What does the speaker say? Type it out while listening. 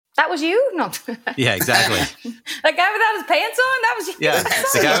was you? No. Yeah, exactly. That guy without his pants on? That was you. Yeah,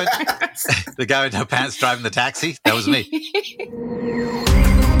 the guy with no pants driving the taxi, that was me.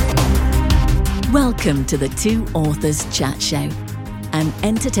 Welcome to the Two Authors Chat Show, an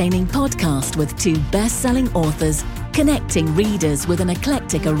entertaining podcast with two best-selling authors connecting readers with an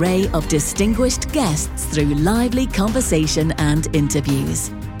eclectic array of distinguished guests through lively conversation and interviews.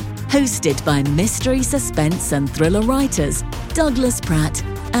 Hosted by mystery, suspense and thriller writers Douglas Pratt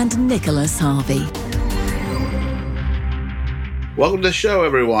and Nicholas Harvey. Welcome to the show,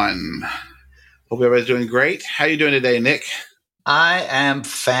 everyone. Hope everybody's doing great. How you doing today, Nick? I am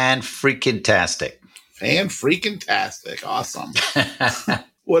fan-freaking-tastic. Fan-freaking-tastic. Awesome.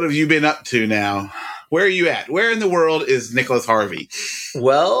 What have you been up to now? Where are you at? Where in the world is Nicholas Harvey?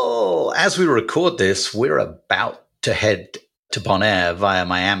 Well, as we record this, we're about to head to Bonaire via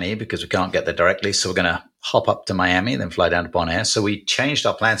Miami because we can't get there directly. So we're going to hop up to Miami and then fly down to Bonaire. So we changed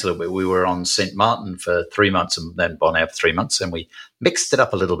our plans a little bit. We were on St. Martin for 3 months and then Bonaire for 3 months. And we mixed it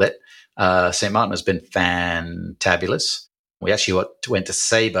up a little bit. St. Martin has been fantabulous. We actually went to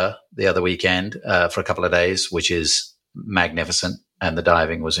Sabre the other weekend for a couple of days, which is magnificent. And the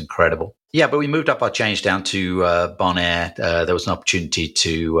diving was incredible. Yeah, but we moved up our change down to Bonaire. There was an opportunity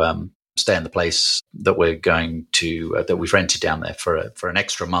to stay in the place that we're going to, that we've rented down there for an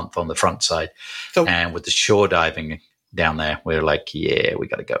extra month on the front side. So, and with the shore diving down there, we're like, yeah, we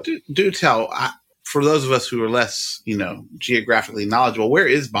got to go. Do tell, for those of us who are less, geographically knowledgeable, where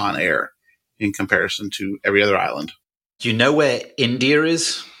is Bonaire in comparison to every other island? Do you know where India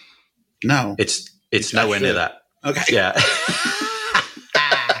is? No. It's nowhere near that. Okay. Yeah.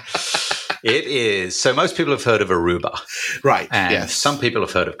 It is. So most people have heard of Aruba. Right. And yes. Some people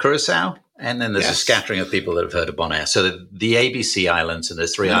have heard of Curacao. And then there's a scattering of people that have heard of Bonaire. So the ABC Islands, and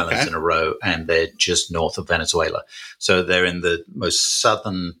there's 3 islands in a row, and they're just north of Venezuela. So they're in the most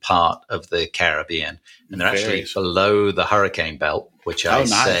southern part of the Caribbean. And they're actually below the hurricane belt, which I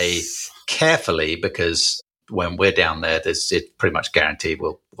say carefully because when we're down there, it's pretty much guaranteed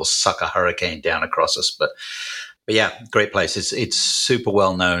we'll suck a hurricane down across us. But yeah, great place. It's super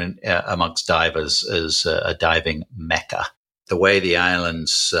well known amongst divers as a diving mecca. The way the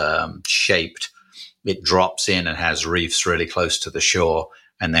island's shaped, it drops in and has reefs really close to the shore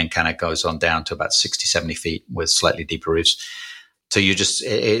and then kind of goes on down to about 60, 70 feet with slightly deeper reefs. So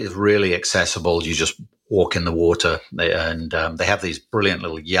it's really accessible. You just walk in the water and they have these brilliant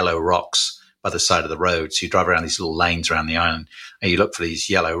little yellow rocks by the side of the road. So you drive around these little lanes around the island and you look for these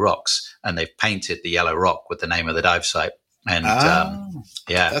yellow rocks and they've painted the yellow rock with the name of the dive site. And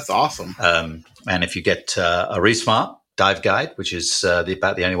that's awesome. And if you get a ReSmart dive guide, which is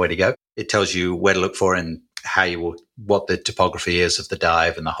about the only way to go, it tells you where to look for and what the topography is of the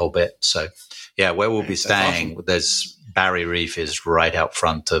dive and the whole bit. So yeah, where we'll be staying, awesome. There's Barrier Reef is right out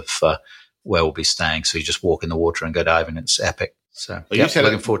front of where we'll be staying. So you just walk in the water and go diving. It's epic. So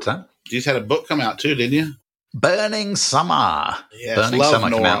looking forward to that. You just had a book come out too, didn't you? Burning Summer. Yes, Burning Summer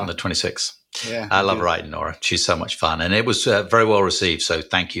Nora. came out on the 26th. Yeah, I love writing Nora. She's so much fun. And it was very well received. So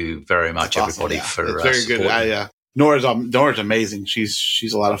thank you very much, everybody, for it's very good. Nora's amazing.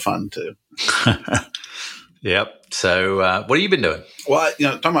 She's a lot of fun too. Yep. So what have you been doing? Well,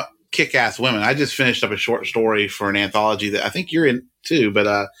 talking about kick-ass women, I just finished up a short story for an anthology that I think you're in too,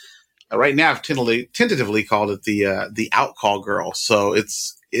 but right now I've tentatively called it the Outcall Girl. So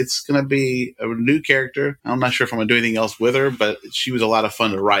it's going to be a new character. I'm not sure if I'm going to do anything else with her, but she was a lot of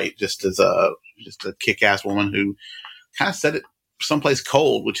fun to write just as a kick-ass woman who kind of set it someplace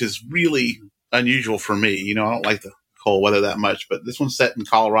cold, which is really unusual for me. I don't like the cold weather that much, but this one's set in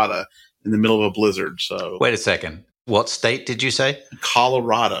Colorado in the middle of a blizzard. So wait a second. What state did you say?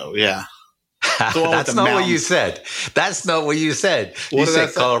 Colorado. Yeah. That's not what you said. That's not what you said. You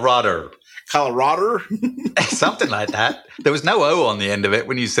said Colorado. Colorado? Something like that. There was no O on the end of it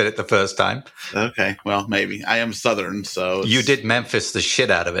when you said it the first time. Okay. Well, maybe. I am Southern, so. You did Memphis the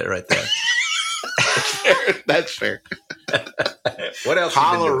shit out of it right there. That's fair. What else?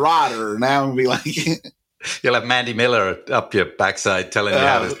 Colorado. Now I'm going to be like. You'll have Mandy Miller up your backside telling you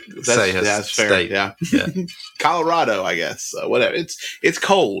how to say her state. Yeah. Colorado, I guess. Whatever. It's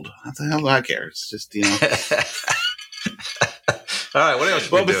cold. What the hell do I care? It's just, All right. What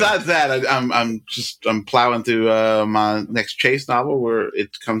else? Well, besides that, I'm plowing through my next Chase novel where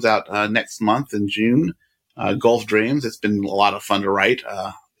it comes out next month in June. Gulf Dreams. It's been a lot of fun to write.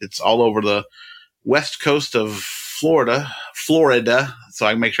 It's all over the west coast of Florida, so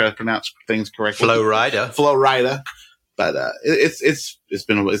I can make sure I pronounce things correctly. Florida. But it's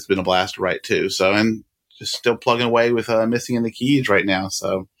been a blast to write too. So, and just still plugging away with Missing in the Keys right now.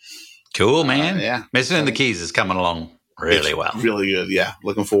 So cool, man. Yeah, Missing in the Keys is coming along really well. Really good. Yeah.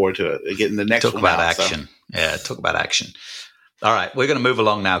 Looking forward to it. Getting the next Talk one about out, action. So. Yeah. Talk about action. All right. We're going to move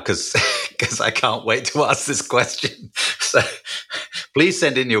along now because I can't wait to ask this question. So please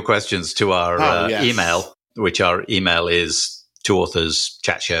send in your questions to our email, which our email is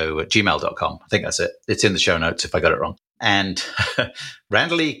twoauthorschat@gmail.com. I think that's it. It's in the show notes if I got it wrong. And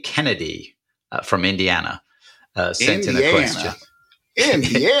Randley Kennedy from Indiana sent in a question.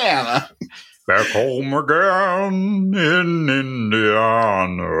 Indiana. Back home again in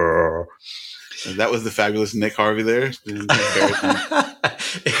Indiana. That was the fabulous Nick Harvey there.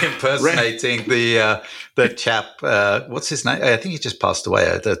 Impersonating the chap, what's his name? I think he just passed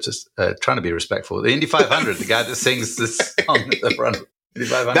away. Just trying to be respectful. The Indy 500, the guy that sings this song at the front. Indy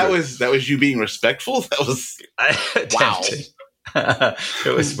 500. That was you being respectful? That was wow.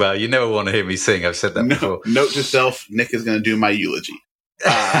 It was, well, you never want to hear me sing. I've said that before. Note to self, Nick is going to do my eulogy.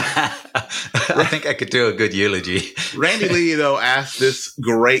 I think I could do a good eulogy. Randy Lee, though, asked this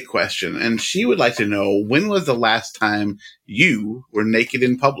great question, and she would like to know, when was the last time you were naked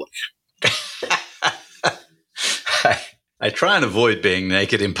in public? I try and avoid being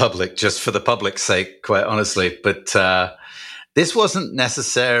naked in public just for the public's sake, quite honestly. But this wasn't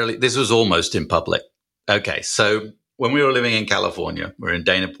necessarily, this was almost in public. Okay, so when we were living in California, we were in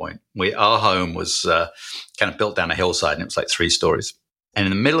Dana Point. Our home was kind of built down a hillside, and it was like 3 stories. And in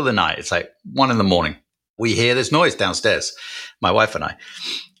the middle of the night, it's like 1 a.m, we hear this noise downstairs, my wife and I.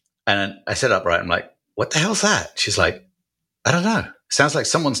 And I sit upright. I'm like, what the hell's that? She's like, I don't know. Sounds like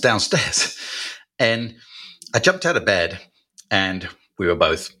someone's downstairs. And I jumped out of bed, and we were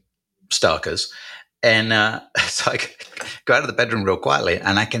both starkers. And so I go out of the bedroom real quietly,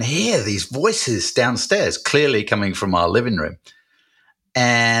 and I can hear these voices downstairs, clearly coming from our living room.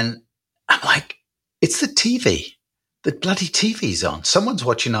 And I'm like, it's the TV. The bloody TV's on. Someone's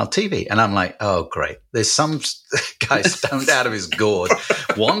watching our TV. And I'm like, oh, great. There's some guy stoned out of his gourd,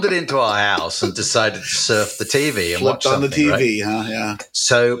 wandered into our house and decided to surf the TV and watch something. Flipped on the TV, right? Huh? Yeah.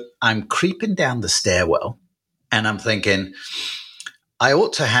 So I'm creeping down the stairwell, and I'm thinking, I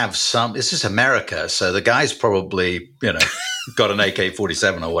ought to have some. This is America, so the guy's probably, got an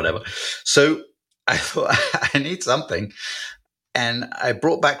AK-47 or whatever. So I thought, I need something. And I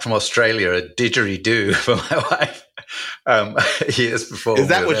brought back from Australia a didgeridoo for my wife years before. Is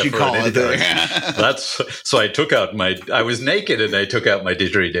that what you call it? So I took out I was naked and I took out my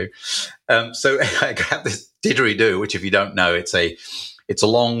didgeridoo. So I grabbed this didgeridoo, which if you don't know, it's a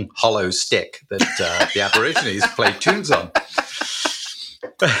long hollow stick that the Aborigines play tunes on.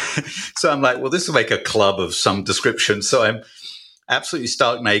 So I'm like, well, this will make a club of some description. So I'm absolutely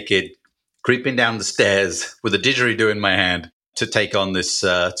stark naked, creeping down the stairs with a didgeridoo in my hand to take on this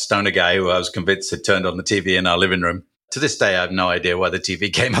stoner guy who I was convinced had turned on the TV in our living room. To this day, I have no idea why the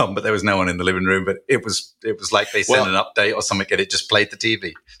TV came on, but there was no one in the living room. But it was like they sent an update or something, and it just played the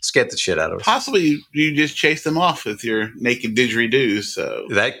TV. Scared the shit out of us. Possibly you just chased them off with your naked didgeridoo. So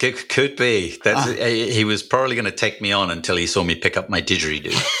that could be. He was probably going to take me on until he saw me pick up my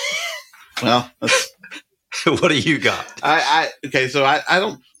didgeridoo. Well, what do you got? Okay, so I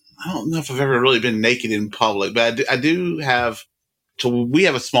don't know if I've ever really been naked in public, but I do have. So we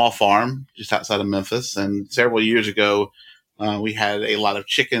have a small farm just outside of Memphis, and several years ago, we had a lot of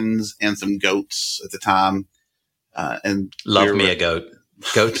chickens and some goats at the time. And love me a goat.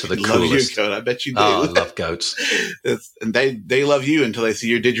 Goats are the coolest. Love you a goat. I bet you do. Oh, I love goats. And they love you until they see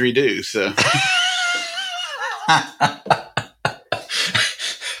your didgeridoo. So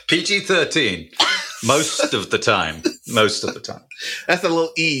PG-13. Most of the time. That's the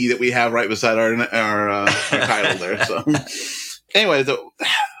little E that we have right beside our title there. So. Anyway,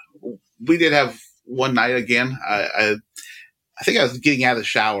 we did have one night again. I think I was getting out of the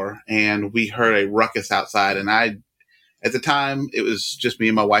shower, and we heard a ruckus outside. And at the time, it was just me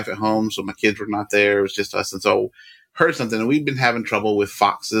and my wife at home, so my kids were not there. It was just us. And so heard something, and we've been having trouble with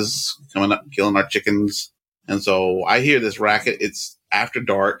foxes coming up, killing our chickens. And so I hear this racket. It's after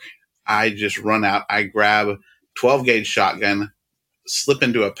dark. I just run out. I grab a 12-gauge shotgun, slip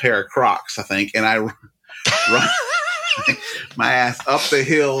into a pair of Crocs, I think, and I run my ass up the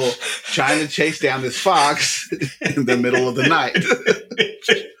hill trying to chase down this fox in the middle of the night.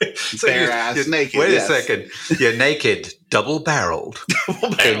 So bare ass naked. Wait a second. You're naked, double-barreled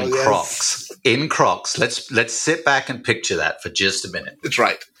in Crocs. Yes. In Crocs. Let's sit back and picture that for just a minute. That's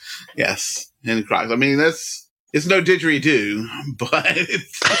right. Yes, in Crocs. I mean, it's no didgeridoo, but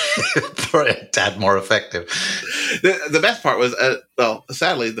it's probably a tad more effective. The best part was,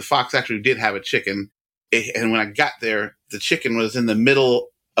 sadly, the fox actually did have a chicken. And when I got there, the chicken was in the middle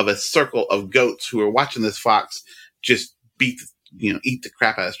of a circle of goats who were watching this fox just beat eat the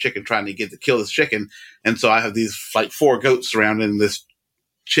crap out of this chicken, trying to kill this chicken. And so I have these like 4 goats surrounding this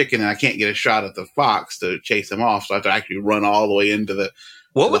chicken, and I can't get a shot at the fox to chase him off. So I have to actually run all the way into the.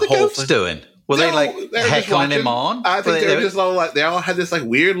 What were the goats doing? Were they like heckling him on? I think they were just all like, they all had this like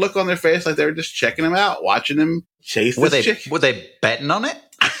weird look on their face, like they were just checking him out, watching him chase this chicken. Were they betting on it?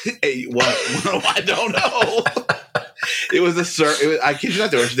 Well, I don't know. It was I kid you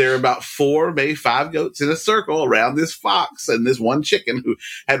not, there were about 4, maybe 5 goats in a circle around this fox and this one chicken who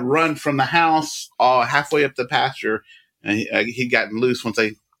had run from the house halfway up the pasture, and he'd gotten loose once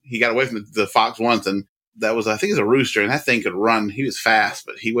he got away from the fox once, and that was, I think, it was a rooster, and that thing could run. He was fast,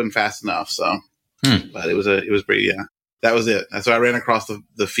 but he wasn't fast enough. So, but it was pretty. Yeah, that was it. So I ran across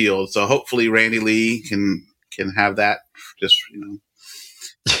the field. So hopefully Randy Lee can have that. Just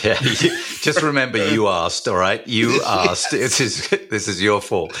Yeah, just remember you asked, all right? You asked. This is your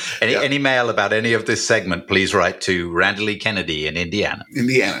fault. Any mail about any of this segment, please write to Randy Lee Kennedy in Indiana.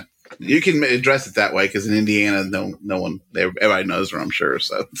 Indiana. You can address it that way because in Indiana, no one, everybody knows her, I'm sure.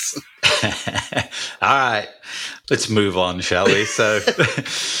 So, all right, let's move on, shall we? So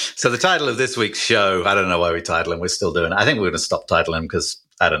the title of this week's show, I don't know why we title him. We're still doing it. I think we're going to stop titling him because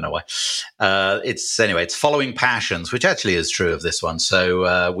I don't know why. It's Following Passions, which actually is true of this one.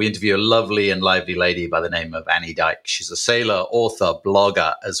 So we interview a lovely and lively lady by the name of Annie Dike. She's a sailor, author,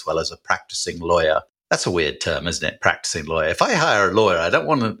 blogger, as well as a practicing lawyer. That's a weird term, isn't it? Practicing lawyer. If I hire a lawyer, I don't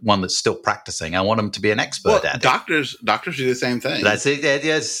want one that's still practicing. I want them to be an expert at it. Doctors do the same thing. That's it.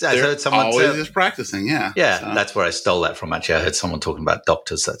 Yes, I heard someone always just practicing. Yeah, so. That's where I stole that from. Actually, I heard someone talking about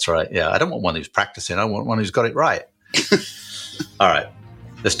doctors. That's right. Yeah, I don't want one who's practicing. I want one who's got it right. All right,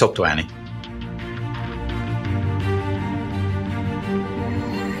 let's talk to Annie.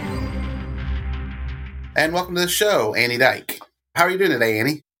 And welcome to the show, Annie Dike. How are you doing today,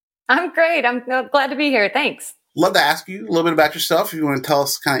 Annie? I'm great. I'm glad to be here. Thanks. Love to ask you a little bit about yourself. If you want to tell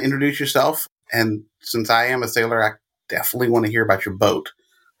us, kind of introduce yourself. And since I am a sailor, I definitely want to hear about your boat.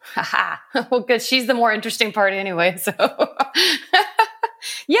 Well, good. She's the more interesting part anyway. So,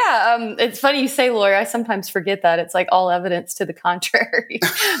 yeah, it's funny you say lawyer. I sometimes forget that. It's like all evidence to the contrary.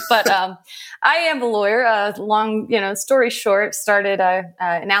 But I am a lawyer. Long, story short, started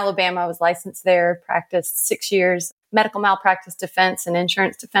in Alabama. I was licensed there, practiced 6 years. Medical malpractice defense and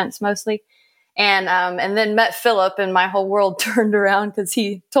insurance defense mostly. And then met Philip, and my whole world turned around because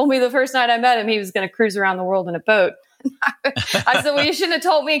he told me the first night I met him, he was going to cruise around the world in a boat. I said, well, you shouldn't have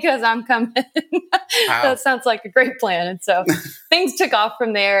told me because I'm coming. That sounds like a great plan. And so things took off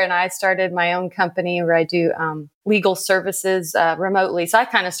from there, and I started my own company where I do legal services remotely. So I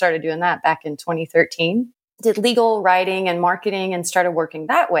kind of started doing that back in 2013. Did legal writing and marketing and started working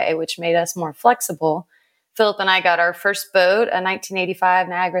that way, which made us more flexible. Philip and I got our first boat, a 1985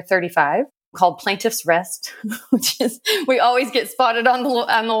 Niagara 35 called Plaintiff's Rest, which is, we always get spotted on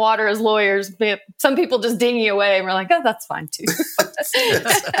the water as lawyers. Some people just dinghy away and we're like, oh, that's fine too.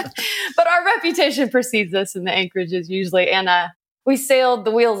 But our reputation precedes us in the anchorages usually. And we sailed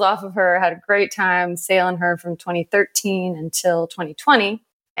the wheels off of her, had a great time sailing her from 2013 until 2020.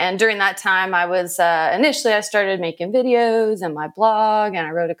 And during that time, I was initially I started making videos and my blog, and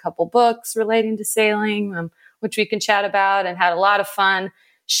I wrote a couple books relating to sailing, which we can chat about, and had a lot of fun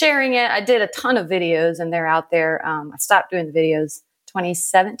sharing it. I did a ton of videos, and they're out there. I stopped doing the videos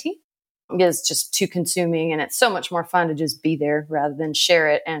 2017. It was just too consuming, and it's so much more fun to just be there rather than share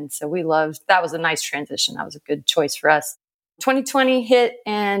it. And so that was a nice transition. That was a good choice for us. 2020 hit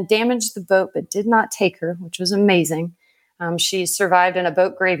and damaged the boat, but did not take her, which was amazing. She survived in a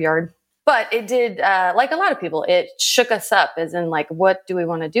boat graveyard, but it did, like a lot of people, it shook us up as in like, what do we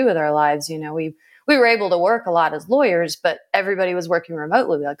want to do with our lives? We were able to work a lot as lawyers, but everybody was working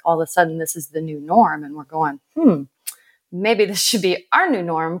remotely. Like all of a sudden, this is the new norm. And we're going, maybe this should be our new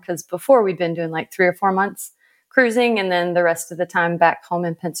norm. Because before we'd been doing like 3 or 4 months cruising and then the rest of the time back home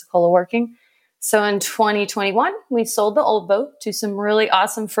in Pensacola working. So in 2021, we sold the old boat to some really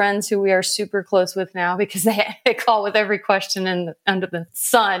awesome friends who we are super close with now because they call with every question under the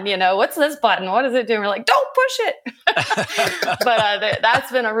sun. What's this button? What does it do? And we're like, don't push it. But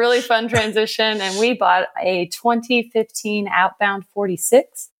that's been a really fun transition. And we bought a 2015 Outbound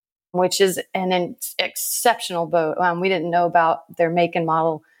 46, which is an exceptional boat. We didn't know about their make and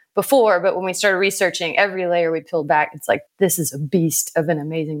model before, but when we started researching every layer we peeled back, it's like, this is a beast of an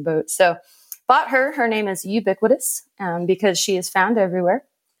amazing boat. So bought her. Her name is Ubiquitous because she is found everywhere.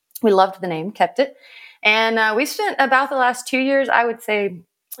 We loved the name, kept it. And we spent about the last 2 years, I would say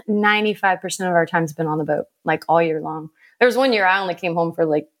 95% of our time has been on the boat, like all year long. There was 1 year I only came home for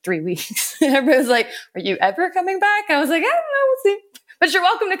like 3 weeks. Everybody was like, are you ever coming back? I was like, I don't know, we'll see. but you're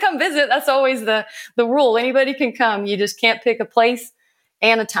welcome to come visit. That's always the rule. Anybody can come. You just can't pick a place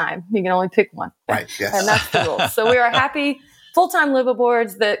and a time. You can only pick one. Right. Yes. And that's the rule. So we are happy full-time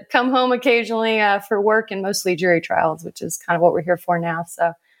liveaboards that come home occasionally for work and mostly jury trials, which is kind of what we're here for now.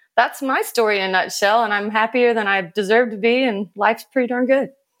 So that's my story in a nutshell. And I'm happier than I deserve to be. And life's pretty darn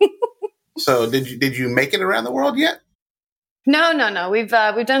good. So did you make it around the world yet? No. We've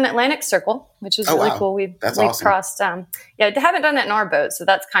done Atlantic Circle, which is really cool. We've awesome. Crossed. Haven't done that in our boat, so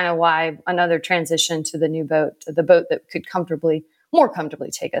that's kind of why another transition to the new boat, the boat that could more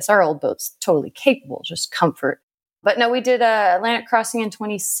comfortably take us. Our old boat's totally capable, just comfort. But no, we did Atlantic crossing in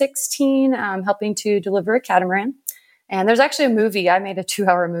 2016, helping to deliver a catamaran. And there's actually a movie. I made a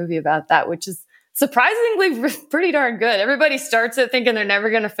 2-hour movie about that, which is surprisingly pretty darn good. Everybody starts it thinking they're never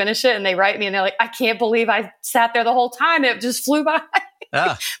going to finish it. And they write me and they're like, I can't believe I sat there the whole time. It just flew by.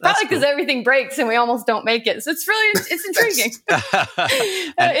 Probably because everything breaks and we almost don't make it. So it's intriguing.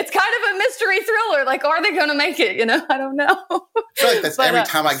 It's kind of a mystery thriller. Like, are they going to make it? I don't know. I feel like that's every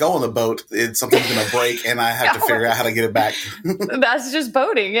time I go on the boat, something's going to break and I have to figure out how to get it back. That's just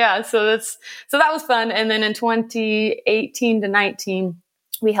boating. Yeah. So that was fun. And then in 2018 to 19,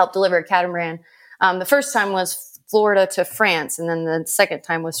 we helped deliver a catamaran. The first time was Florida to France. And then the second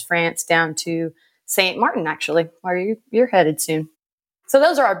time was France down to St. Martin, actually, where you're headed soon. So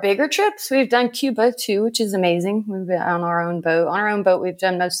those are our bigger trips. We've done Cuba too, which is amazing. We've been on our own boat. On our own boat, we've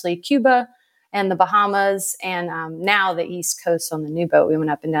done mostly Cuba and the Bahamas, and now the East Coast on the new boat. We went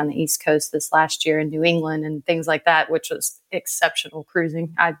up and down the East Coast this last year in New England and things like that, which was exceptional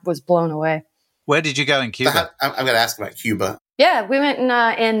cruising. I was blown away. Where did you go in Cuba? I'm going to ask about Cuba. Yeah, we went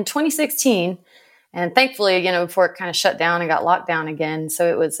in 2016. And thankfully, before it kind of shut down and got locked down again. So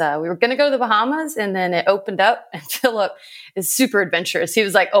it was, we were going to go to the Bahamas and then it opened up and Philip is super adventurous. He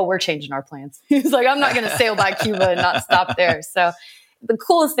was like, oh, we're changing our plans. He was like, I'm not going to sail by Cuba and not stop there. So the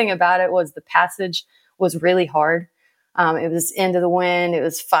coolest thing about it was the passage was really hard. It was into the wind. It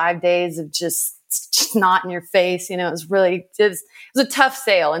was 5 days of just snot in your face. It was a tough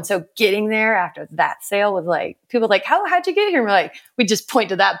sail. And so getting there after that sail was like, people were like, how'd you get here? And we're like, we just point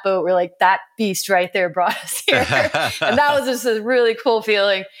to that boat. We're like, that beast right there brought us here. And that was just a really cool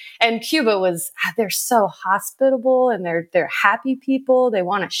feeling. And Cuba they're so hospitable and they're happy people. They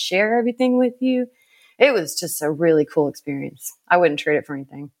want to share everything with you. It was just a really cool experience. I wouldn't trade it for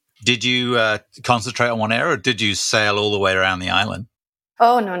anything. Did you concentrate on one area or did you sail all the way around the island?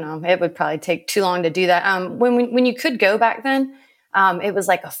 Oh, no. It would probably take too long to do that. When you could go back then, it was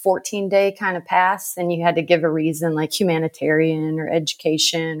like a 14-day kind of pass and you had to give a reason like humanitarian or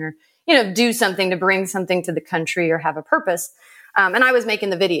education or, do something to bring something to the country or have a purpose. And I was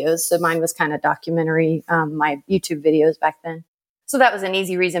making the videos. So mine was kind of documentary, my YouTube videos back then. So that was an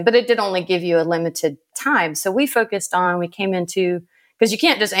easy reason, but it did only give you a limited time. So we came into, because you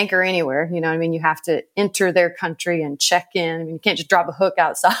can't just anchor anywhere, you have to enter their country and check in. You can't just drop a hook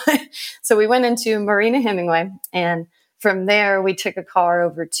outside. So we went into Marina Hemingway, and from there we took a car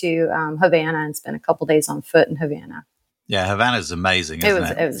over to Havana and spent a couple days on foot in Havana. Yeah, Havana's amazing, isn't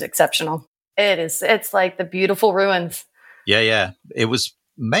it? It was exceptional. It is. It's like the beautiful ruins. Yeah. It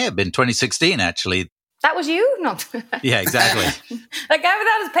may have been 2016, actually. That was you? No. Yeah, exactly. That guy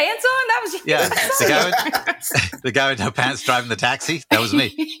without his pants on? That was you? Yeah, the guy with no pants driving the taxi? That was me.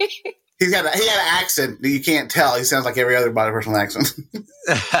 He had an accent that you can't tell. He sounds like every other body personal accent.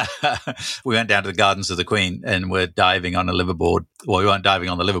 We went down to the Gardens of the Queen and we're diving on a liveaboard. Well, we weren't diving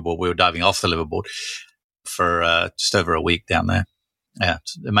on the liveaboard. We were diving off the liveaboard for just over a week down there. Yeah,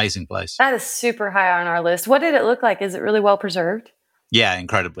 it's an amazing place. That is super high on our list. What did it look like? Is it really well preserved? Yeah,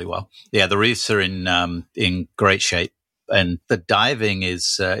 incredibly well. Yeah, the reefs are in great shape, and the diving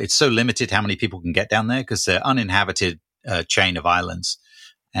is it's so limited how many people can get down there because they're uninhabited chain of islands.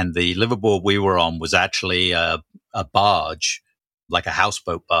 And the liveaboard we were on was actually a barge, like a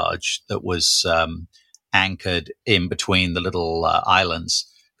houseboat barge that was anchored in between the little islands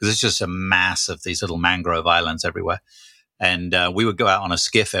because it's just a mass of these little mangrove islands everywhere. And we would go out on a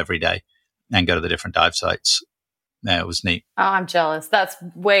skiff every day and go to the different dive sites. Yeah, it was neat. Oh, I'm jealous. That's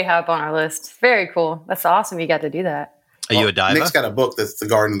way high up on our list. Very cool. That's awesome you got to do that. Are you a diver? Nick's got a book that's The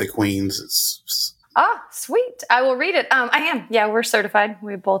Garden of the Queens. Sweet. I will read it. I am. Yeah, we're certified.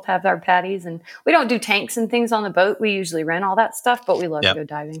 We both have our patties, and we don't do tanks and things on the boat. We usually rent all that stuff, but we love to go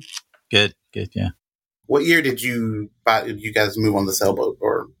diving. Good, yeah. What year did you guys move on the sailboat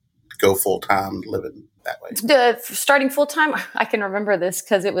or go full-time living that way? Starting full-time, I can remember this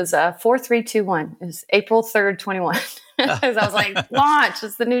because it was 4-3-2-1. It was April 3rd, 21. because I was like, launch,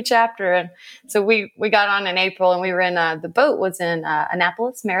 it's the new chapter. And so we got on in April, and we were in, the boat was in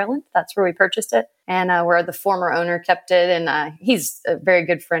Annapolis, Maryland. That's where we purchased it, and where the former owner kept it. And he's a very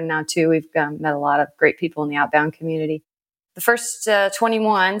good friend now too. We've met a lot of great people in the outbound community. The first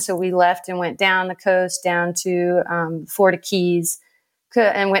 21, so we left and went down the coast, down to Florida Keys,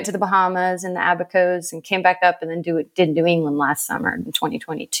 and went to the Bahamas and the Abacos, and came back up, and then did New England last summer in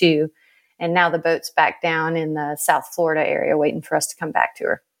 2022. And now the boat's back down in the South Florida area, waiting for us to come back to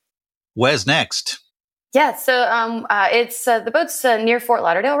her. Where's next? Yeah, so it's the boat's near Fort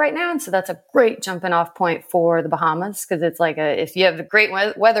Lauderdale right now, and so that's a great jumping off point for the Bahamas, because it's like if you have a great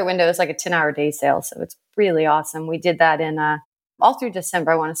weather window, it's like a 10-hour day sail, so it's really awesome. We did that in all through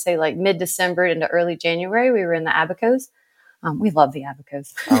December. I want to say like mid-December into early January. We were in the Abacos. We love the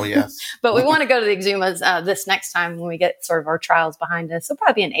Abacos. Oh yes, but we want to go to the Exumas this next time when we get sort of our trials behind us. It'll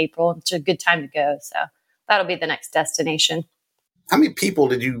probably be in April. It's a good time to go, so that'll be the next destination. How many people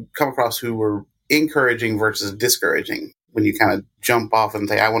did you come across who were encouraging versus discouraging when you kind of jump off and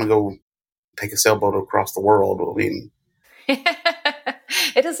say, I want to go take a sailboat across the world? I mean,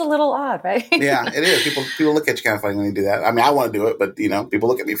 it is a little odd, right? Yeah, it is. People look at you kind of funny when you do that. I mean, I want to do it, but people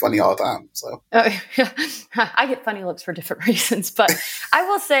look at me funny all the time. So I get funny looks for different reasons, but I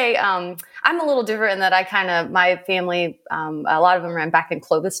will say I'm a little different in that my family, a lot of them ran back in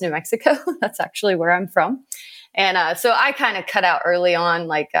Clovis, New Mexico. That's actually where I'm from. And so I kind of cut out early on,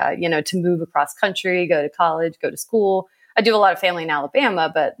 to move across country, go to college, go to school. I do a lot of family in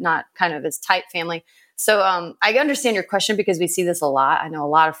Alabama, but not kind of as tight family. So I understand your question, because we see this a lot. I know a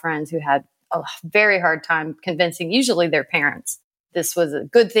lot of friends who had a very hard time convincing usually their parents this was a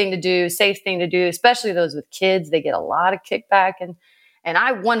good thing to do, safe thing to do, especially those with kids. They get a lot of kickback. And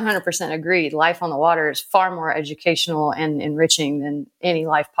I 100% agree. Life on the water is far more educational and enriching than any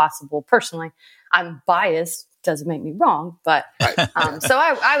life possible. Personally, I'm biased. Doesn't make me wrong, but so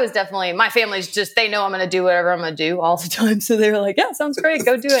I was definitely, my family's just, they know I'm going to do whatever I'm going to do all the time. So they were like, yeah, sounds great.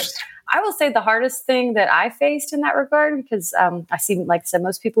 Go do it. I will say the hardest thing that I faced in that regard, because I see, like I said,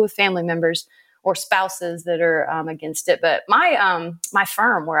 most people with family members or spouses that are against it. But my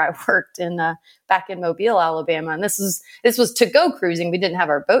firm where I worked back in Mobile, Alabama, and this was to go cruising. We didn't have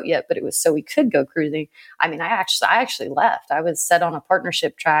our boat yet, but it was so we could go cruising. I mean, I actually left. I was set on a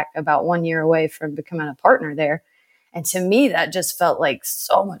partnership track about 1 year away from becoming a partner there. And to me, that just felt like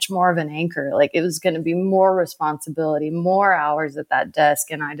so much more of an anchor. Like it was going to be more responsibility, more hours at that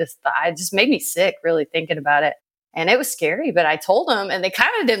desk. And I just made me sick really thinking about it. And it was scary, but I told them, and they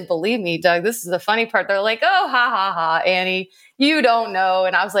kind of didn't believe me, Doug. This is the funny part. They're like, oh, ha, ha, ha, Annie, you don't know.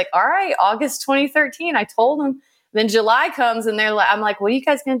 And I was like, all right, August 2013, I told them. Then July comes, and I'm like, what are you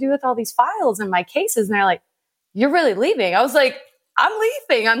guys going to do with all these files and my cases? And they're like, you're really leaving? I was like, I'm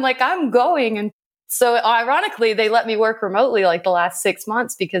leaving. I'm going. And so ironically, they let me work remotely like the last 6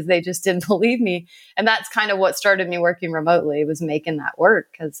 months because they just didn't believe me. And that's kind of what started me working remotely, was making that work,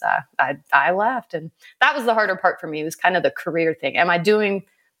 because I left. And that was the harder part for me. It was kind of the career thing. Am I doing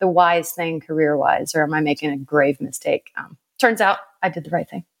the wise thing career-wise, or am I making a grave mistake? Turns out I did the right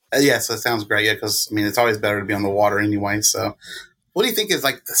thing. Yes, that sounds great. Yeah, because, I mean, it's always better to be on the water anyway. So what do you think is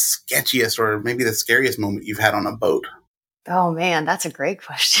like the sketchiest or maybe the scariest moment you've had on a boat? Oh, man, that's a great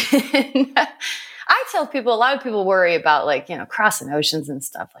question. I tell people, a lot of people worry about crossing oceans and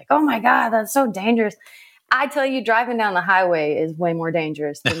stuff, like, oh my God, that's so dangerous. I tell you, driving down the highway is way more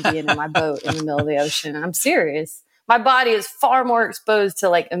dangerous than being in my boat in the middle of the ocean. And I'm serious. My body is far more exposed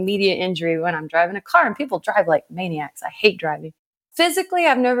to immediate injury when I'm driving a car, and people drive like maniacs. I hate driving. Physically,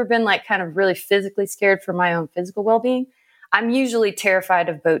 I've never been kind of really physically scared for my own physical well-being. I'm usually terrified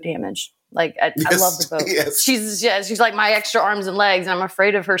of boat damage. I love the boat. Yes. She's like my extra arms and legs, and I'm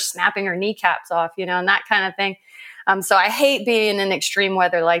afraid of her snapping her kneecaps off, and that kind of thing. So I hate being in extreme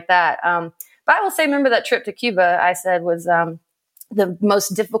weather like that. But I will say, remember that trip to Cuba I said was the most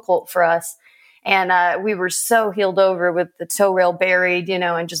difficult for us. And we were so heeled over with the tow rail buried,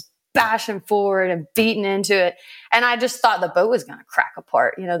 and just bashing forward and beating into it. And I just thought the boat was going to crack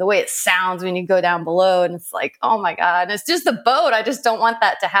apart, the way it sounds when you go down below. And it's like, oh my God, and it's just the boat. I just don't want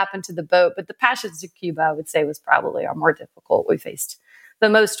that to happen to the boat. But the passage to Cuba, I would say, was probably our more difficult. We faced the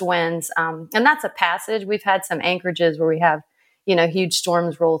most winds. And that's a passage. We've had some anchorages where we have, huge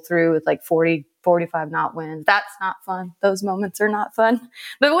storms roll through with 40, 45 knot winds. That's not fun. Those moments are not fun.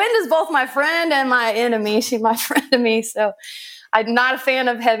 The wind is both my friend and my enemy. She's my friend to me. So I'm not a fan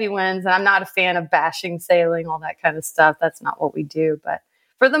of heavy winds, and I'm not a fan of bashing sailing, all that kind of stuff. That's not what we do. But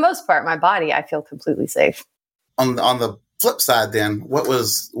for the most part, my body, I feel completely safe. On the flip side, then, what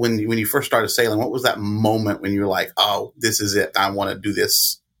was when you first started sailing? What was that moment when you were like, "Oh, this is it. I want to do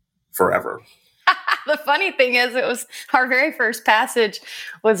this forever"? The funny thing is, it was our very first passage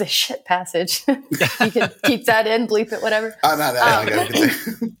was a shit passage. You can keep that in, bleep it, whatever. Oh, no,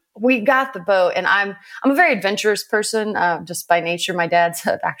 that. We got the boat, and I'm a very adventurous person, just by nature. My dad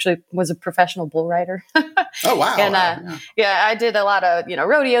actually was a professional bull rider. Oh, wow. And yeah, I did a lot of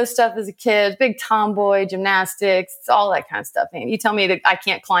rodeo stuff as a kid, big tomboy, gymnastics, all that kind of stuff. And you tell me that I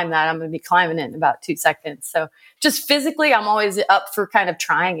can't climb that, I'm going to be climbing it in about 2 seconds. So just physically, I'm always up for kind of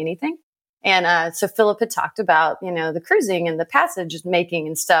trying anything. And so Philip had talked about, the cruising and the passage making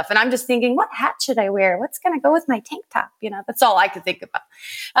and stuff. And I'm just thinking, what hat should I wear? What's going to go with my tank top? That's all I could think about.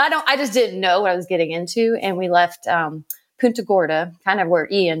 I just didn't know what I was getting into. And we left Punta Gorda, kind of where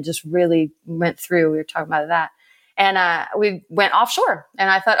Ian just really went through. We were talking about that. And we went offshore. And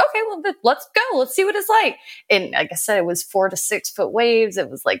I thought, okay, well, let's go. Let's see what it's like. And like I said, it was 4 to 6 foot waves.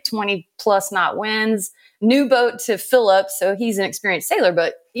 It was like 20 plus knot winds. New boat to Philip, so he's an experienced sailor,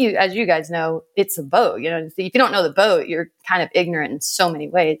 but as you guys know, it's a boat. If you don't know the boat, you're kind of ignorant in so many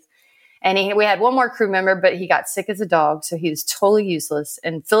ways. And we had one more crew member, but he got sick as a dog, so he was totally useless.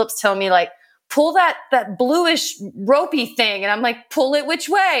 And Philip's telling me, like, pull that bluish ropey thing. And I'm like, pull it which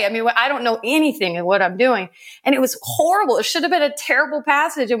way? I mean, I don't know anything of what I'm doing. And it was horrible. It should have been a terrible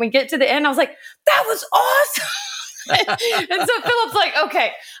passage. And we get to the end, I was like, that was awesome. And so Philip's like,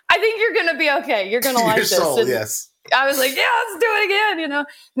 okay, I think you're going to be okay. You're going to like this. Soul, yes. I was like, yeah, let's do it again.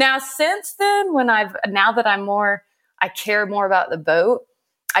 Now since then, now that I care more about the boat,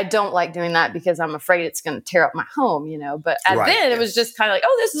 I don't like doing that because I'm afraid it's going to tear up my home, but then it was just kind of like,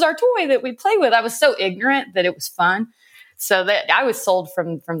 oh, this is our toy that we play with. I was so ignorant that it was fun. So that I was sold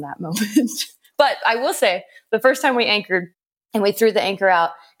from that moment. But I will say the first time we anchored and we threw the anchor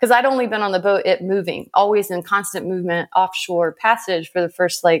out, because I'd only been on the boat, it moving, always in constant movement, offshore passage for the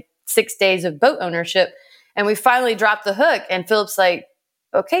first 6 days of boat ownership. And we finally dropped the hook and Philip's like,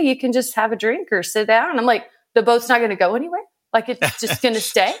 okay, you can just have a drink or sit down. And I'm like, the boat's not going to go anywhere? Like it's just going to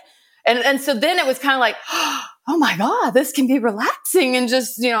stay? And so then it was kind of like, oh my God, this can be relaxing and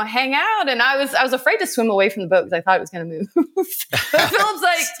just, hang out. And I was afraid to swim away from the boat because I thought it was going to move. But Philip's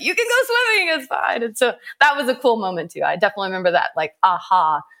like, you can go swimming. It's fine. And so that was a cool moment too. I definitely remember that, like,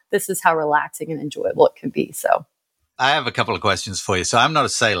 aha, this is how relaxing and enjoyable it can be. So I have a couple of questions for you. So I'm not a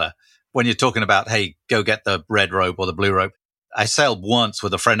sailor. When you're talking about, hey, go get the red rope or the blue rope, I sailed once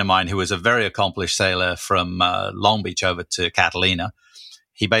with a friend of mine who was a very accomplished sailor from Long Beach over to Catalina.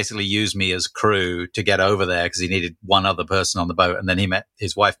 He basically used me as crew to get over there because he needed one other person on the boat. And then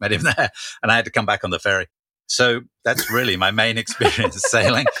his wife met him there and I had to come back on the ferry. So that's really my main experience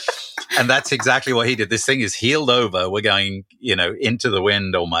sailing. And that's exactly what he did. This thing is heeled over. We're going, into the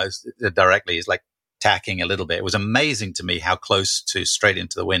wind almost directly. It's like tacking a little bit. It was amazing to me how close to straight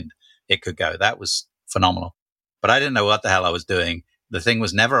into the wind it could go. That was phenomenal. But I didn't know what the hell I was doing. The thing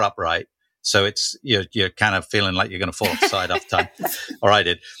was never upright. So you're kind of feeling like you're going to fall off the side half the time. Or I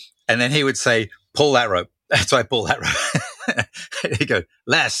did. And then he would say, pull that rope. So I pull that rope. He'd go,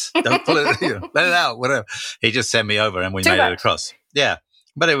 less, don't pull it, let it out, whatever. He just sent me over and we made it across. Yeah.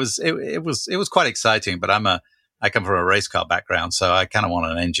 But it was quite exciting. But I come from a race car background. So I kind of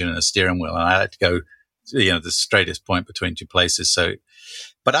want an engine and a steering wheel. And I like to go, the straightest point between two places. So,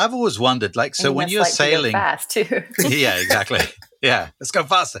 but I've always wondered, so when you're sailing, fast too. Yeah, exactly. Yeah, let's go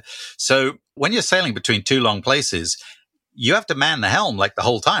faster. So when you're sailing between two long places, you have to man the helm the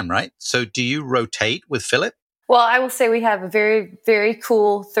whole time, right? So do you rotate with Philip? Well, I will say we have a very, very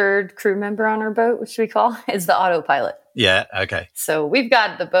cool third crew member on our boat, which we call is the autopilot. Yeah. Okay. So we've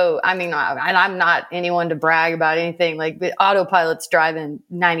got the boat. I mean, I'm not anyone to brag about anything. The autopilot's driving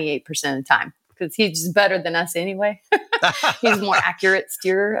 98% of the time because he's just better than us anyway. He's a more accurate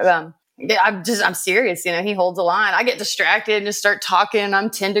steerer. I'm serious. He holds a line. I get distracted and just start talking. I'm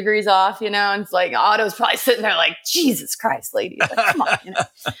 10 degrees off, and it's like Otto's probably sitting there like, Jesus Christ, lady. Come on,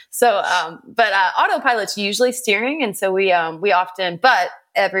 So, but autopilot's usually steering. And so we often, but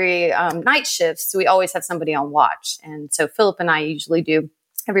every night shifts, so we always have somebody on watch. And so Philip and I usually do,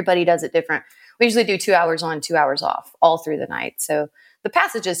 everybody does it different. We usually do 2 hours on, 2 hours off all through the night. So the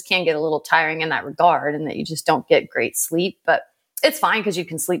passages can get a little tiring in that regard and that you just don't get great sleep, but it's fine because you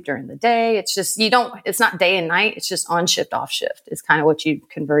can sleep during the day. It's just, it's not day and night. It's just on shift, off shift is kind of what you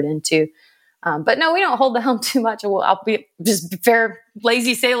convert into. But no, we don't hold the helm too much. I'll be just fair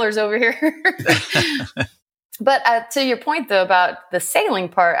lazy sailors over here. But to your point though, about the sailing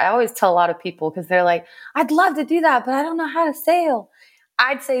part, I always tell a lot of people because they're like, I'd love to do that, but I don't know how to sail.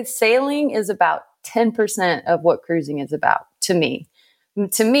 I'd say sailing is about 10% of what cruising is about to me.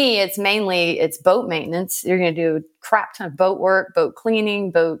 To me, it's boat maintenance. You're going to do a crap ton of boat work, boat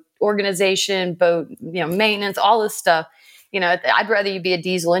cleaning, boat organization, boat, maintenance, all this stuff. I'd rather you be a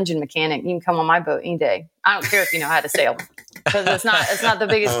diesel engine mechanic. You can come on my boat any day. I don't care if you know how to sail, because it's not the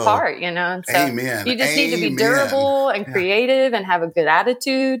biggest part, And so amen. You just need to be durable and creative and have a good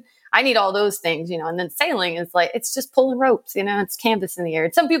attitude. I need all those things, and then sailing is like, it's just pulling ropes, it's canvas in the air.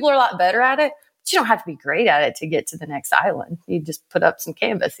 And some people are a lot better at it, but you don't have to be great at it to get to the next island. You just put up some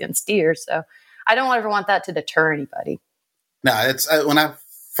canvas and steer. So I don't ever want that to deter anybody. No, it's when I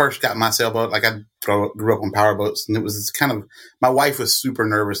first got my sailboat, like I grew up on power boats, and it was kind of, my wife was super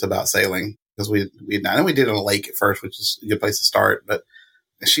nervous about sailing because we did it on a lake at first, which is a good place to start, but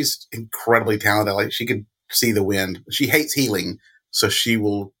she's incredibly talented. Like, she could see the wind. She hates heeling, so she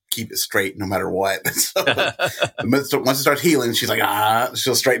will keep it straight no matter what. So once it starts healing, she's like,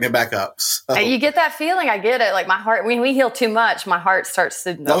 she'll straighten it back up. So. You get that feeling. I get it. Like, my heart, when we heal too much, my heart starts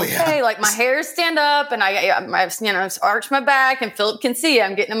to, like my hairs stand up, and I arch my back, and Philip can see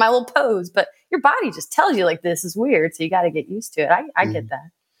I'm getting in my little pose, but your body just tells you, like, this is weird. So you got to get used to it. I get that.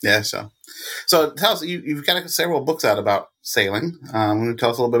 Yeah. So tell us, you've got several books out about sailing. Want to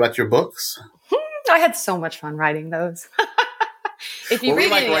tell us a little bit about your books? I had so much fun writing those. If you we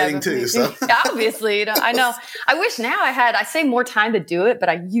read like any writing of them, too, so obviously, I know. I wish now I say more time to do it, but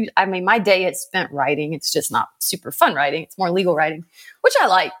my day is spent writing. It's just not super fun writing. It's more legal writing, which I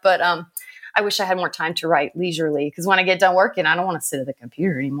like, but I wish I had more time to write leisurely, because when I get done working, I don't want to sit at the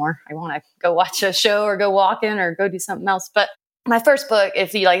computer anymore. I want to go watch a show or go walking or go do something else. But my first book,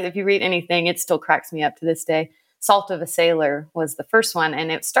 if you read anything, it still cracks me up to this day. Salt of a Sailor was the first one,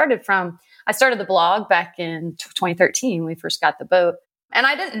 and it started from, I started the blog back in 2013 when we first got the boat. And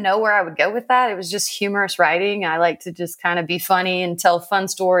I didn't know where I would go with that. It was just humorous writing. I like to just kind of be funny and tell fun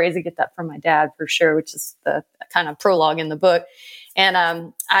stories. I get that from my dad for sure, which is the kind of prologue in the book. And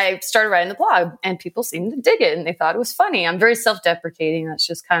I started writing the blog, and people seemed to dig it, and they thought it was funny. I'm very self-deprecating. That's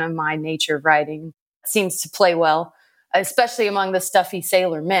just kind of my nature of writing. It seems to play well, especially among the stuffy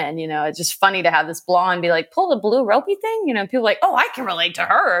sailor men. It's just funny to have this blonde be like, pull the blue ropey thing. People are like, oh, I can relate to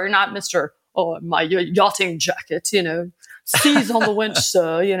her. Not Mr. Oh, my yachting jacket, seas on the winch,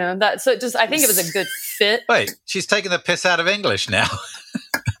 sir. I think it was a good fit. Wait, she's taking the piss out of English now.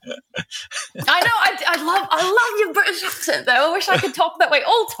 I know. I love your British accent, though. I wish I could talk that way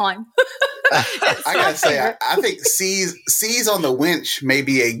all the time. I gotta say, I think "Seas on the Winch" may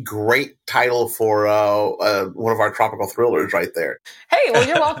be a great title for one of our tropical thrillers, right there. Hey, well,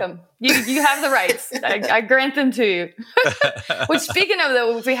 you're welcome. You have the rights. I grant them to you. Which, speaking of,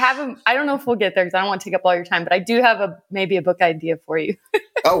 though, if we have them, I don't know if we'll get there because I don't want to take up all your time, but I do have maybe a book idea for you.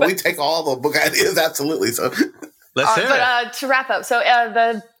 Oh, we take all the book ideas, absolutely. So. Let's hear it. To wrap up, so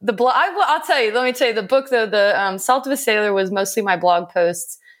the blog, I'll tell you. Let me tell you, the book, though, the Salt of a Sailor was mostly my blog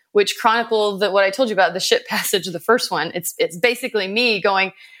posts, which chronicled what I told you about, the ship passage of the first one. It's basically me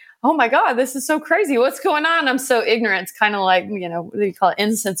going, oh my God, this is so crazy. What's going on? I'm so ignorant. It's kind of like, what do you call it?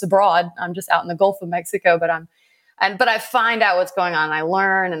 Innocence abroad. I'm just out in the Gulf of Mexico, but I find out what's going on. I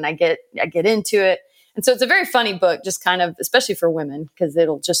learn and I get into it. And so it's a very funny book, just kind of, especially for women, because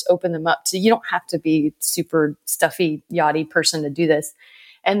it'll just open them up to, you don't have to be super stuffy, yachty person to do this.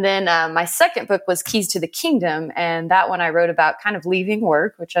 And then my second book was Keys to the Kingdom. And that one I wrote about kind of leaving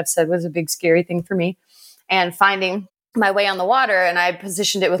work, which I've said was a big, scary thing for me, and finding my way on the water. And I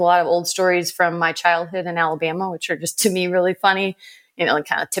positioned it with a lot of old stories from my childhood in Alabama, which are just, to me, really funny. Like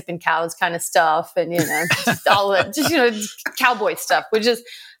kind of tipping cows kind of stuff. And, just all that, just, cowboy stuff, which is,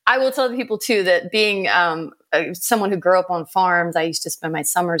 I will tell people too, that being someone who grew up on farms, I used to spend my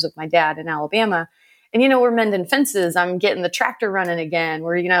summers with my dad in Alabama. And, we're mending fences. I'm getting the tractor running again.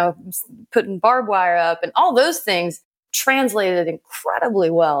 We're, putting barbed wire up, and all those things translated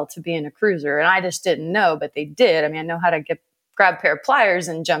incredibly well to being a cruiser. And I just didn't know, but they did. I mean, I know how to grab a pair of pliers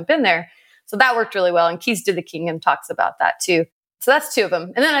and jump in there. So that worked really well. And Keys to the Kingdom talks about that too. So that's two of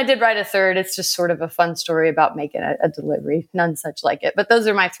them. And then I did write a third. It's just sort of a fun story about making a delivery. None Such Like It. But those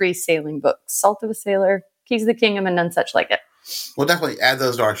are my three sailing books: Salt of a Sailor, Keys to the Kingdom, and None Such Like It. We'll definitely add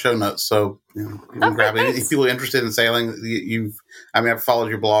those to our show notes. So you can grab it. If people are interested in sailing, I've followed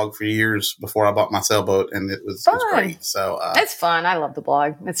your blog for years before I bought my sailboat, and it was great. So it's fun. I love the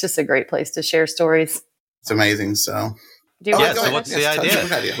blog. It's just a great place to share stories. It's amazing. So so what's the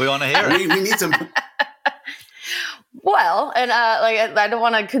idea? We want to hear it. We need some. Well, and I don't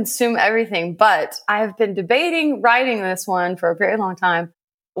want to consume everything, but I've been debating writing this one for a very long time.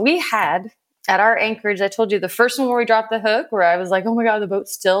 We had at our anchorage, I told you the first one where we dropped the hook, where I was like, oh my God, the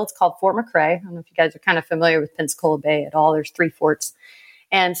boat's still. It's called Fort McRae. I don't know if you guys are kind of familiar with Pensacola Bay at all. There's 3 forts.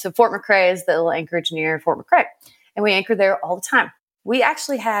 And so Fort McRae is the little anchorage near Fort McRae. And we anchored there all the time. We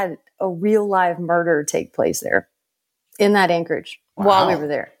actually had a real live murder take place there in that anchorage while we were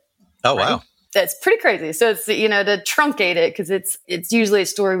there. Oh, wow. That's pretty crazy. So it's, to truncate it, because it's usually a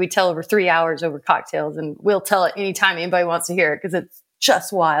story we tell over 3 hours over cocktails, and we'll tell it anytime anybody wants to hear it, because it's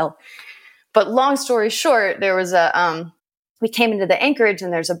just wild. But long story short, there was we came into the anchorage,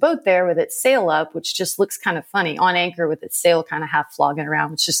 and there's a boat there with its sail up, which just looks kind of funny on anchor with its sail kind of half flogging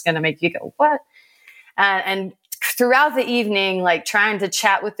around. It's just going to make you go, what? And throughout the evening, like trying to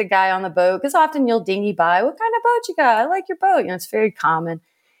chat with the guy on the boat, because often you'll dinghy by, what kind of boat you got? I like your boat. It's very common.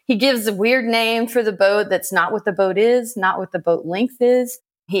 He gives a weird name for the boat that's not what the boat is, not what the boat length is.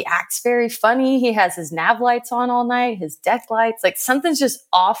 He acts very funny. He has his nav lights on all night, his deck lights. Like something's just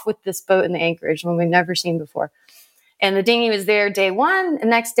off with this boat in the anchorage when we've never seen before. And the dinghy was there day one. The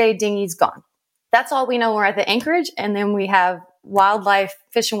next day, dinghy's gone. That's all we know. We're at the anchorage. And then we have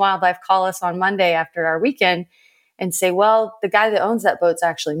Fish and Wildlife call us on Monday after our weekend and say, well, the guy that owns that boat's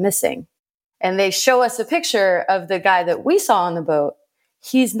actually missing. And they show us a picture of the guy that we saw on the boat.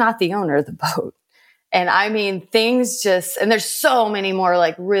 He's not the owner of the boat. And I mean, and there's so many more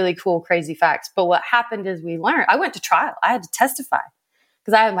like really cool, crazy facts. But what happened is I went to trial. I had to testify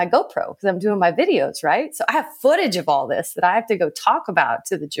because I have my GoPro, because I'm doing my videos, right? So I have footage of all this that I have to go talk about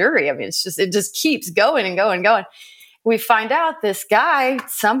to the jury. I mean, it just keeps going and going and going. We find out this guy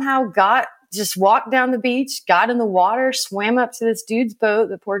somehow just walked down the beach, got in the water, swam up to this dude's boat.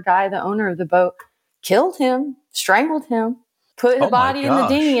 The poor guy, the owner of the boat, killed him, strangled him, put his body in the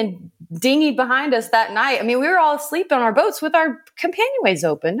dinghy, and dinghy behind us that night. I mean, we were all asleep on our boats with our companionways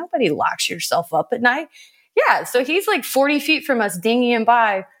open. Nobody locks yourself up at night. Yeah. So he's like 40 feet from us, dinghying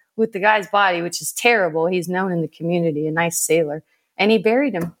by with the guy's body, which is terrible. He's known in the community, a nice sailor. And he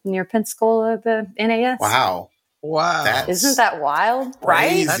buried him near Pensacola, the NAS. Wow. Isn't that wild?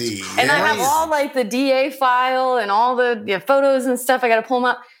 Right? Crazy. And I have all like the DA file and all the photos and stuff. I got to pull them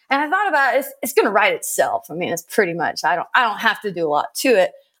up. And I thought about it. It's going to write itself. I mean, it's pretty much, I don't have to do a lot to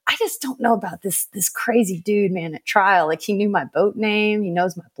it. I just don't know about this crazy dude, man, at trial. Like, he knew my boat name. He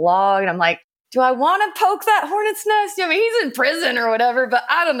knows my blog. And I'm like, do I want to poke that hornet's nest? I mean, he's in prison or whatever, but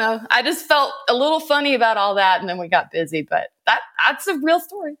I don't know. I just felt a little funny about all that. And then we got busy, but that's a real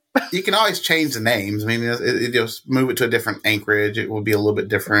story. You can always change the names. I mean, it just move it to a different anchorage. It will be a little bit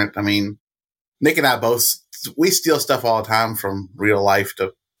different. I mean, Nick and I we steal stuff all the time from real life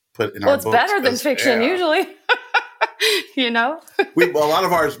to put in our books. Well, it's better than fiction usually. A lot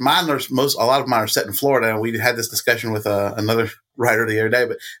of mine are set in Florida, and we had this discussion with another writer the other day,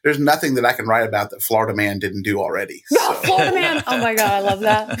 but there's nothing that I can write about that Florida Man didn't do already. No, Florida Man. Oh my God, I love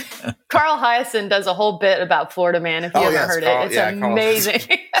that. Carl Hyacin does a whole bit about Florida Man. If you ever heard it, it's amazing.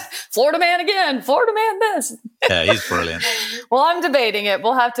 Florida Man again, Florida Man this. Yeah, he's brilliant. Well, I'm debating it.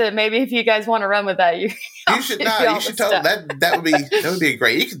 We'll have to, maybe if you guys want to run with that, you should tell that would be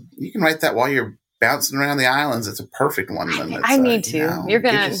great. You can write that while you're bouncing around the islands. It's a perfect one. I need to.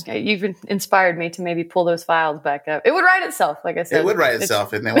 You've inspired me to maybe pull those files back up. It would write itself, like I said. It would write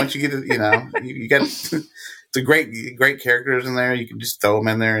itself, and then once you get it, you got it's a great characters in there. You can just throw them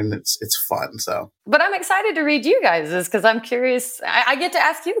in there, and it's fun. So, but I'm excited to read you guys' because I'm curious. I get to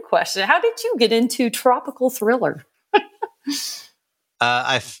ask you the question: how did you get into tropical thriller?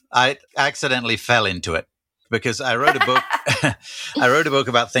 I accidentally fell into it. Because I wrote a book, I wrote a book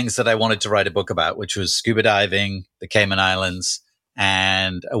about things that I wanted to write a book about, which was scuba diving, the Cayman Islands,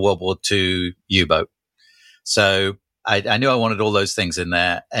 and a World War II U-boat. So I knew I wanted all those things in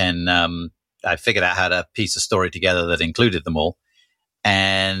there, and I figured out how to piece a story together that included them all.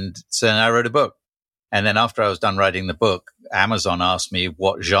 And so then I wrote a book. And then after I was done writing the book, Amazon asked me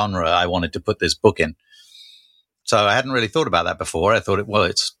what genre I wanted to put this book in. So I hadn't really thought about that before. I thought,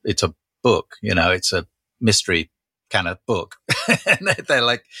 it's a book, it's a mystery kind of book. And they're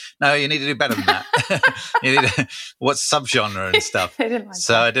like, no, you need to do better than that. What's subgenre and stuff.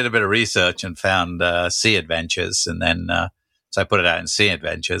 I did a bit of research and found Sea Adventures, and then so I put it out in Sea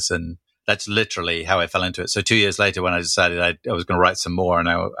Adventures, and that's literally how I fell into it. So 2 years later, when I decided I was going to write some more and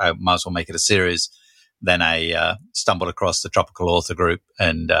I might as well make it a series, then I stumbled across the Tropical Author Group,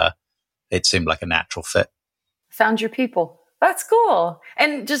 and it seemed like a natural fit. Found your people. That's cool.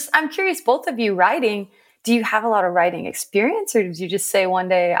 And I'm curious, both of you writing, do you have a lot of writing experience, or did you just say one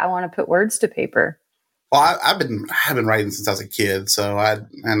day, I want to put words to paper? Well, I've been writing since I was a kid. So I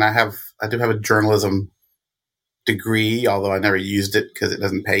do have a journalism degree, although I never used it because it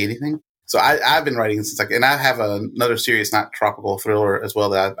doesn't pay anything. So I've been writing since and I have another series, not tropical thriller as well,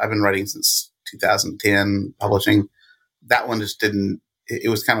 that I've been writing since 2010 publishing. That one just it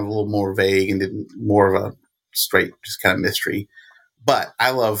was kind of a little more vague and did more of a straight, just kind of mystery. But I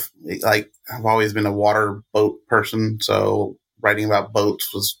love, I've always been a water boat person. So writing about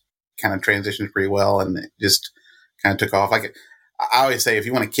boats was kind of transitioned pretty well, and it just kind of took off. I always say, if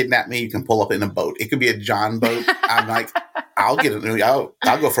you want to kidnap me, you can pull up in a boat. It could be a John boat. I'm like, I'll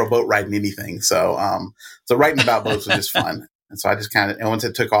go for a boat ride and anything. So, so writing about boats was just fun. And so I just and once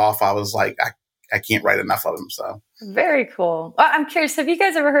it took off, I was like, I can't write enough of them. So very cool. Well, I'm curious. Have you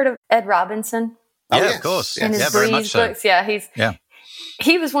guys ever heard of Ed Robinson? Oh, yeah, of course. In his very much so. books. Yeah,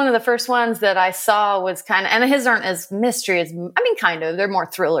 he was one of the first ones that I saw was and his aren't as mystery as, kind of, they're more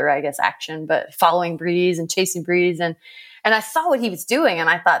thriller, I guess, action, but following Breeze and chasing Breeze. And I saw what he was doing and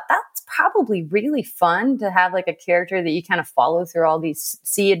I thought that's probably really fun to have like a character that you kind of follow through all these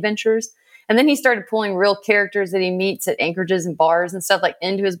sea adventures. And then he started pulling real characters that he meets at anchorages and bars and stuff like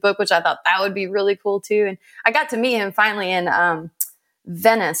into his book, which I thought that would be really cool too. And I got to meet him finally in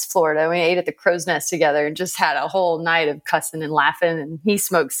Venice, Florida. We ate at the Crow's Nest together and just had a whole night of cussing and laughing. And he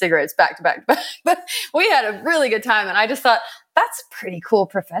smoked cigarettes back to back. But we had a really good time. And I just thought, that's a pretty cool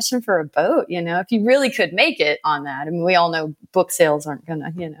profession for a boat, if you really could make it on that. We all know book sales aren't going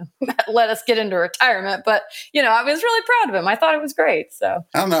to, let us get into retirement. But, I was really proud of him. I thought it was great. So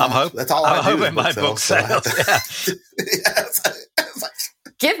I don't know. That's all I'm hoping my book sales.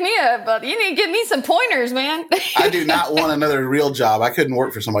 Give me you need to give me some pointers, man. I do not want another real job. I couldn't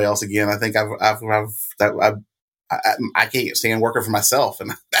work for somebody else again. I think I can't stand working for myself,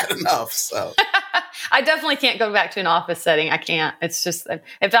 and I've had enough. So I definitely can't go back to an office setting. I can't. It's just,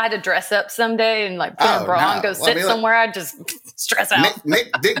 if I had to dress up someday and like put a bra and go sit somewhere, I'd just stress out.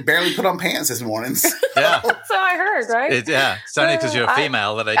 Dick barely put on pants this morning. So. Yeah. So I heard, right? It's only because you're a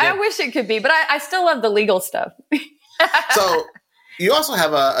female that I did. I wish it could be, but I still love the legal stuff. So you also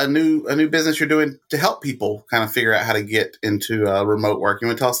have a new business you're doing to help people kind of figure out how to get into remote work. You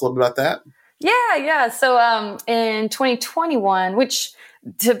want to tell us a little bit about that? Yeah. So in 2021, which,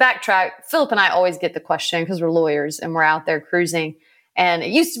 to backtrack, Philip and I always get the question because we're lawyers and we're out there cruising. And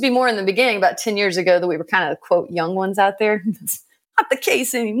it used to be more in the beginning, about 10 years ago, that we were kind of the quote young ones out there. It's not the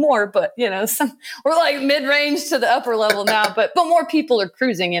case anymore, but we're like mid-range to the upper level now. But more people are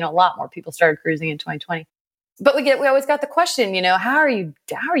cruising. A lot more people started cruising in 2020. But we always got the question, how are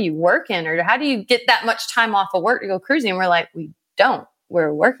you working, or how do you get that much time off of work to go cruising? And we're like, we don't.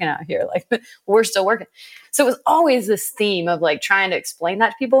 We're working out here. Like, we're still working. So it was always this theme of like trying to explain that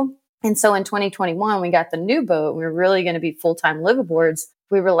to people. And so in 2021, we got the new boat. We were really going to be full-time liveaboards.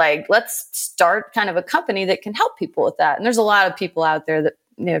 We were like, let's start kind of a company that can help people with that. And there's a lot of people out there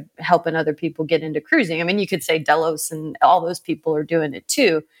that, helping other people get into cruising. You could say Delos and all those people are doing it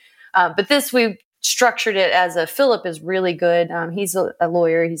too. But we structured it as Philip is really good. He's a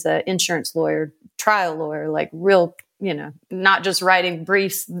lawyer. He's an insurance lawyer, trial lawyer, like real, not just writing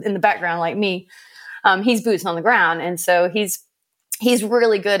briefs in the background like me. He's boots on the ground. And so he's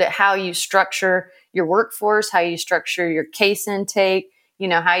really good at how you structure your workforce, how you structure your case intake,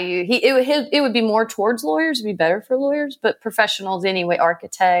 it would be more towards lawyers, it'd be better for lawyers, but professionals anyway,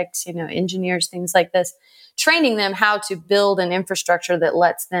 architects, engineers, things like this, training them how to build an infrastructure that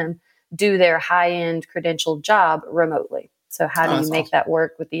lets them do their high-end credentialed job remotely. So how do you make that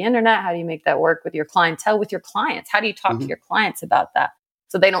work with the internet? How do you make that work with your clientele, with your clients? How do you talk to your clients about that?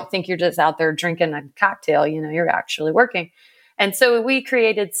 So they don't think you're just out there drinking a cocktail, you're actually working. And so we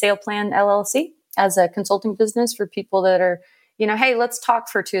created Sale Plan LLC as a consulting business for people that are, hey, let's talk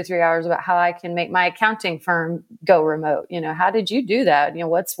for 2 or 3 hours about how I can make my accounting firm go remote. How did you do that?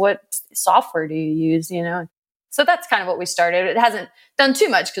 What software do you use? So that's kind of what we started. It hasn't done too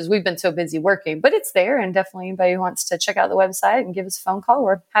much because we've been so busy working, but it's there. And definitely anybody who wants to check out the website and give us a phone call,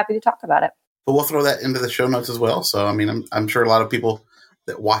 we're happy to talk about it. But we'll throw that into the show notes as well. So, I'm sure a lot of people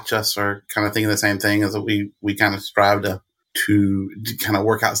that watch us are kind of thinking the same thing, as that we kind of strive to kind of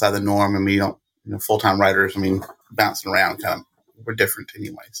work outside the norm. And we don't, full-time writers, bouncing around kind of, we're different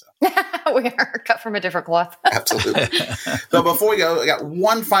anyway. So we are cut from a different cloth. Absolutely. So before we go, I got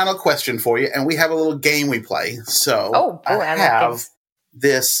one final question for you, and we have a little game we play. So I have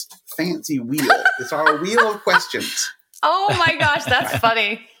this fancy wheel. It's our wheel of questions. Oh my gosh, that's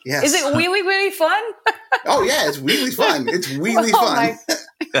funny. Yes. Is it really fun? Oh yeah, it's really fun. It's really fun.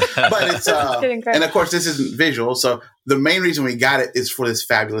 But it's and of course this isn't visual, so the main reason we got it is for this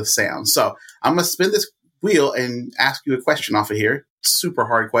fabulous sound. So I'm gonna spin this wheel and ask you a question off of here. Super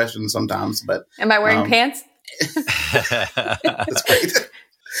hard questions sometimes, but am I wearing pants? That's great.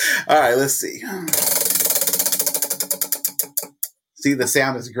 All right, let's see. See, the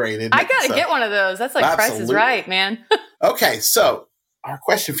sound is great. Isn't it? I gotta get one of those. That's like Price is Right, man. Okay, so our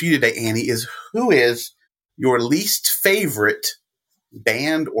question for you today, Annie, is who is your least favorite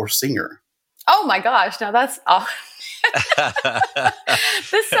band or singer? Oh my gosh, now that's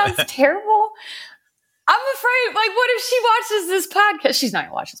this sounds terrible. I'm afraid, like, what if she watches this podcast? She's not going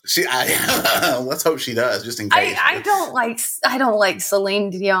to watch this. Let's hope she does, just in case. I don't like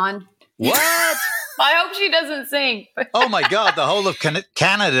Celine Dion. What? I hope she doesn't sing. Oh my God, the whole of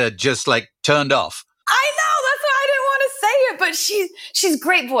Canada just like turned off. I know, that's why I didn't want to say it, but she's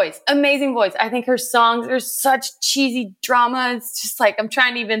great voice, amazing voice. I think her songs are such cheesy drama. It's just like, I'm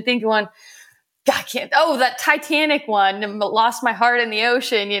trying to even think of one. God, I can't. Oh, that Titanic one, Lost My Heart in the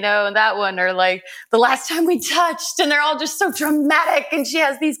Ocean, you know, and that one, or like The Last Time We Touched, and they're all just so dramatic, and she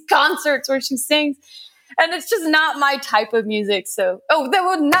has these concerts where she sings, and it's just not my type of music. So, there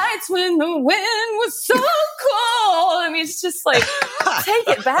were nights when the wind was so cold. I mean, it's just like, take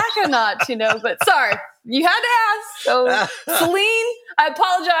it back a notch, you know, but sorry, you had to ask. So, Celine, I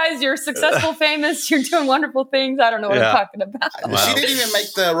apologize. You're successful, famous. You're doing wonderful things. I don't know what I'm talking about. Wow. She didn't even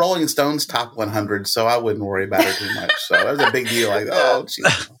make the Rolling Stones top 100, so I wouldn't worry about her too much. So that was a big deal. Like,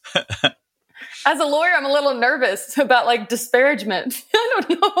 As a lawyer, I'm a little nervous about like disparagement. I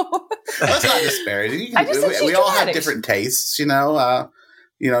don't know. That's not disparaging. We all have different tastes, you know.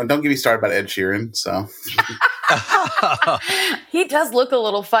 Don't get me started about Ed Sheeran. So he does look a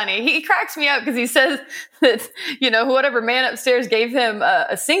little funny. He cracks me up because he says that, you know, whatever man upstairs gave him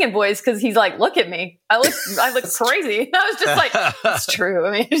a singing voice because he's like, look at me, I look crazy. And I was just like, it's true.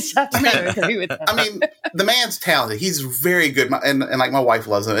 I mean, I just have to agree with that. I mean, the man's talented. He's very good, and like my wife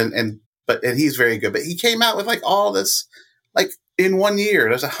loves him, and he's very good. But he came out with like all this, like in 1 year,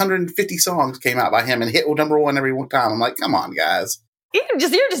 there's 150 songs came out by him and hit number one every one time. I'm like, come on, guys. You're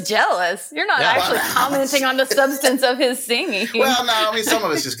just jealous. You're not actually commenting on the substance of his singing. Well, no, I mean, some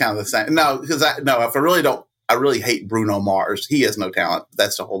of it's just kind of the same. No, because I really hate Bruno Mars. He has no talent.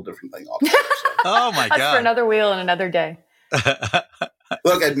 That's a whole different thing altogether. So. Oh my God. That's for another wheel and another day.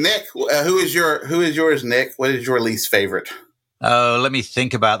 Look at Nick. Who is yours, Nick? What is your least favorite? Oh, let me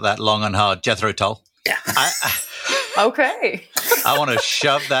think about that long and hard. Jethro Tull. Yeah. Okay. I want to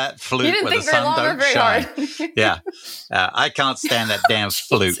shove that flute where the sun don't shine. Yeah. I can't stand that damn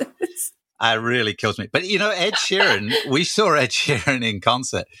flute. It really kills me. But, you know, Ed Sheeran, we saw Ed Sheeran in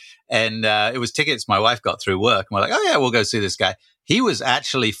concert, and it was tickets my wife got through work. And we're like, oh, yeah, we'll go see this guy. He was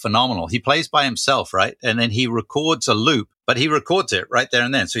actually phenomenal. He plays by himself, right? And then he records a loop, but he records it right there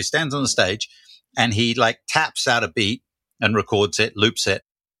and then. So he stands on the stage and he like taps out a beat and records it, loops it.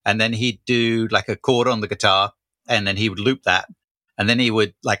 And then he'd do like a chord on the guitar, and then he would loop that. And then he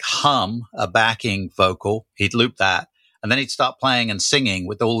would like hum a backing vocal. He'd loop that. And then he'd start playing and singing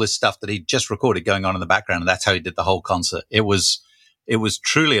with all this stuff that he'd just recorded going on in the background. And that's how he did the whole concert. It was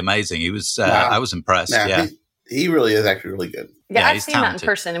truly amazing. He was, wow. I was impressed. Yeah. He really is actually really good. Yeah, I've seen that in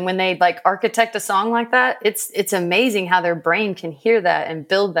person. And when they like architect a song like that, it's amazing how their brain can hear that and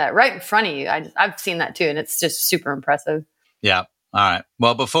build that right in front of you. I've seen that too. And it's just super impressive. Yeah. All right.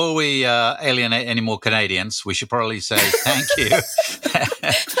 Well, before we alienate any more Canadians, we should probably say thank you.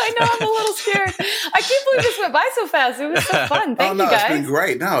 I know, I'm a little scared. I can't believe this went by so fast. It was so fun. Thank you, guys. It's been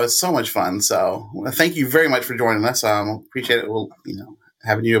great. No, it's so much fun. So thank you very much for joining us. Appreciate it. We'll,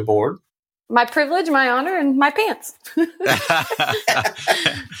 having you aboard. My privilege, my honor, and my pants.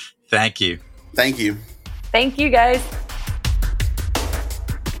 Thank you. Thank you. Thank you, guys.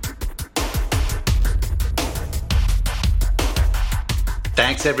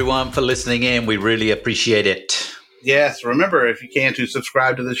 Thanks, everyone, for listening in. We really appreciate it. Yes. Remember, if you can, to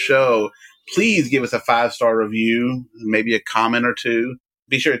subscribe to the show, please give us a 5-star review, maybe a comment or two.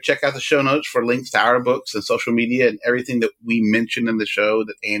 Be sure to check out the show notes for links to our books and social media and everything that we mentioned in the show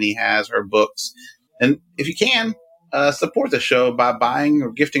that Annie has, her books. And if you can, support the show by buying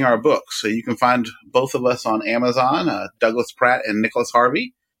or gifting our books. So you can find both of us on Amazon, Douglas Pratt and Nicholas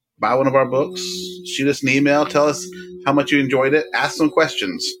Harvey. Buy one of our books, shoot us an email, tell us how much you enjoyed it, ask some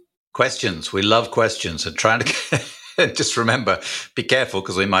questions. Questions. We love questions. And trying to just remember, be careful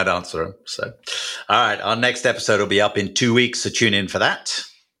because we might answer them. So, all right, our next episode will be up in 2 weeks, so tune in for that.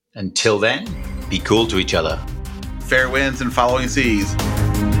 Until then, be cool to each other. Fair winds and following seas.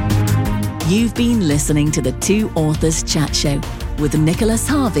 You've been listening to the Two Authors Chat Show with Nicholas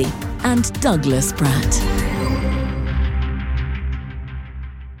Harvey and Douglas Pratt.